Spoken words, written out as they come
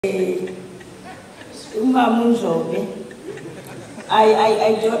When I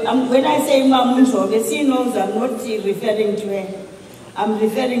say Mamunjobe, she knows I'm not referring to her. I'm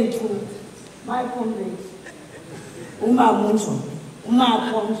referring to my comrade, Mamunjobe,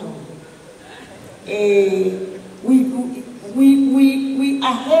 we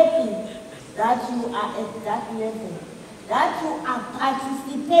are happy that you are at that level, that you are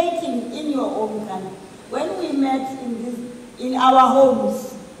participating in your own country. When we met in our homes,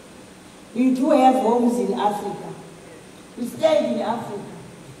 we do have homes in Africa. We stayed in Africa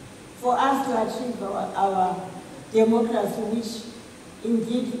for us to achieve our democracy, which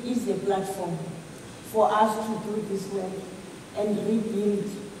indeed is a platform for us to do this work and rebuild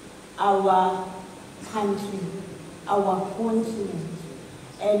our country, our continent,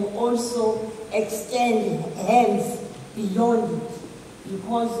 and also extend hands beyond it,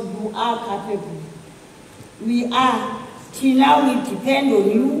 because you are capable. We are. Tina, we depend on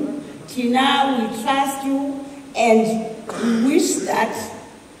you. Tina, we trust you, and we wish that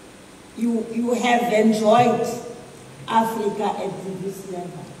you have enjoyed Africa at this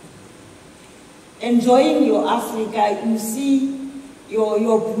level. Enjoying your Africa, you see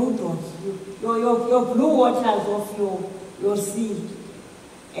your blue dots, your blue waters of your sea.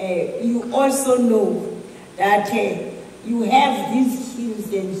 You also know that you have these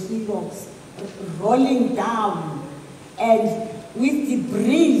hills and hillocks rolling down, and with the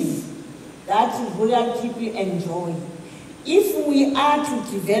breeze that rural people enjoy. If we are to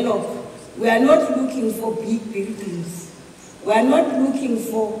develop, we are not looking for big buildings. We are not looking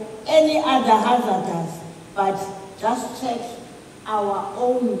for any other hazards, but just check our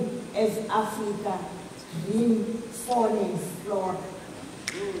own as Africa, green fauna and flora,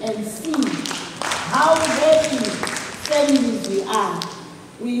 and see how happy families we are.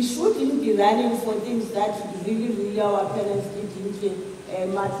 We shouldn't be running for things that really our parents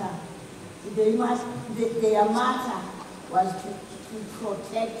didn't matter. Their matter was to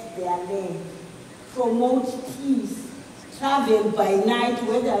protect their land, promote peace, travel by night,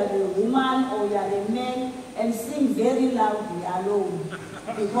 whether you're a woman or you're a man, and sing very loudly alone,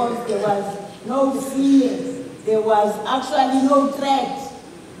 because there was no fear, there was actually no threat.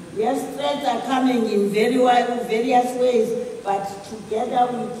 Yes, threats are coming in various ways, but together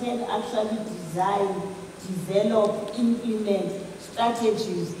we can actually design, develop, implement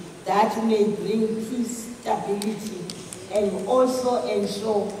strategies that may bring peace, stability, and also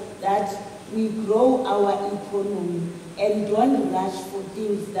ensure that we grow our economy and don't rush for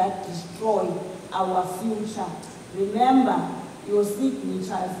things that destroy our future. Remember your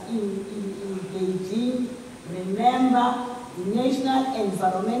signatures in Beijing. Remember the National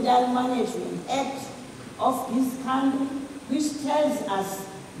Environmental Management Act of this country, which tells us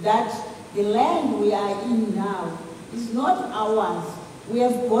that the land we are in now is not ours. We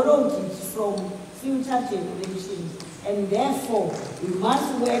have borrowed it from future generations, and therefore we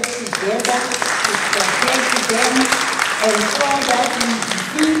must work together to protect them, ensure that we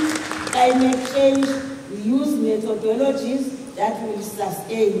defeat climate change, we use methodologies that will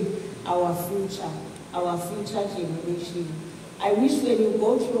sustain our future generation. I wish when you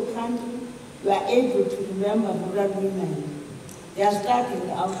go to your country, you are able to remember rural women. They are struggling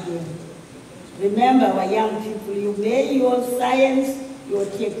out there. Remember our young people, you may your science, your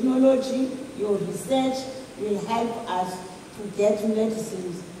technology, your research will help us to get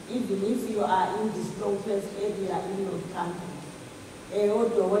medicines, even if you are in this low-place area in your country.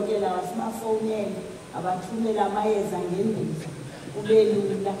 Odokotela wasemafonini abathumela amayeza ngendiza kube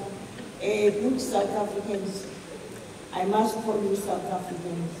lula. Good South Africans, I must call you South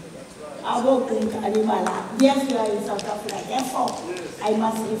Africans. Yes, you are in South Africa, therefore I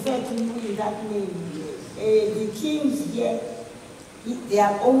must refer to you in that name. The kings here,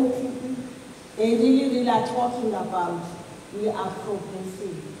 their own people, they really are talking about we are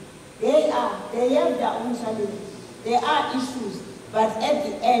progressive. They have their own challenges. There are issues, but at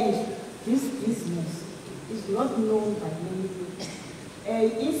the end, this business is not known by many people.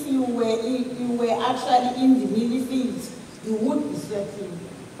 If you were actually in the military fields, you would be sweating.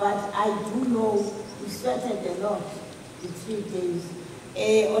 But I do know we sweated a lot the 3 days.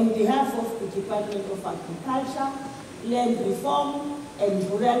 On behalf of the Department of Agriculture, Land Reform, and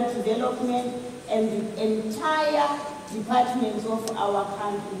Rural Development, and the entire departments of our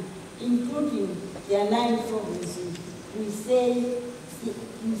country, including their 9 provinces, we say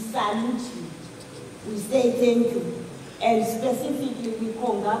we salute you. We say thank you. And specifically, we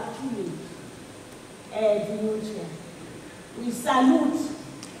congratulate the new chair. We salute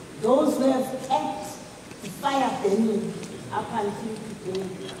those who have kept the fire burning up until today.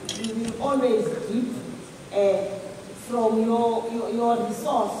 We will always give from your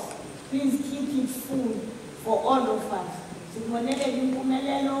resource. Please keep it full for all of us. Singonele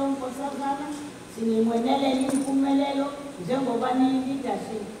impumelelo nkosazana, singonele impumelelo njengoba ni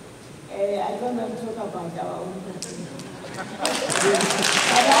leadership. I don't want to talk about our own country. But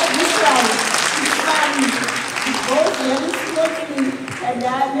this one is funny. It goes very slowly, and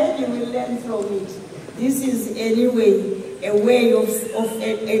maybe we'll learn from it. This is anyway a way of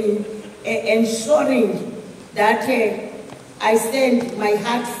ensuring that I send my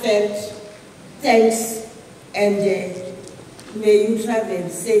heartfelt thanks and may you travel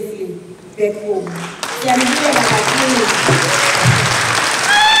safely back home.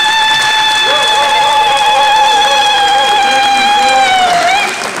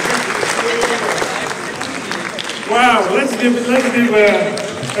 Wow, let's give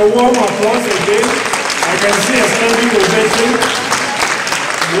a warm applause again. I can see a standing ovation.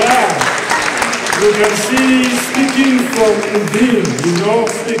 Wow. You can see speaking from within,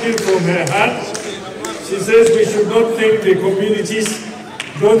 speaking from her heart. She says we should not think the communities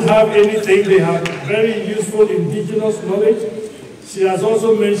don't have anything. They have very useful indigenous knowledge. She has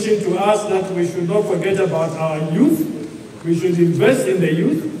also mentioned to us that we should not forget about our youth. We should invest in the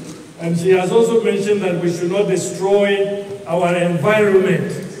youth. And she has also mentioned that we should not destroy our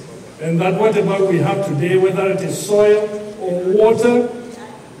environment. And that whatever we have today, whether it is soil or water,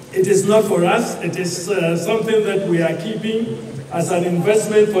 it is not for us. It is something that we are keeping as an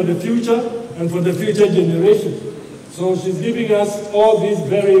investment for the future and for the future generation. So she's giving us all these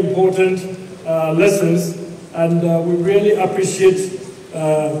very important lessons, and we really appreciate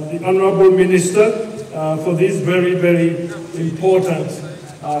the Honorable Minister for these very, very important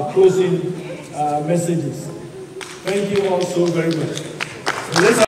closing messages. Thank you all so very much.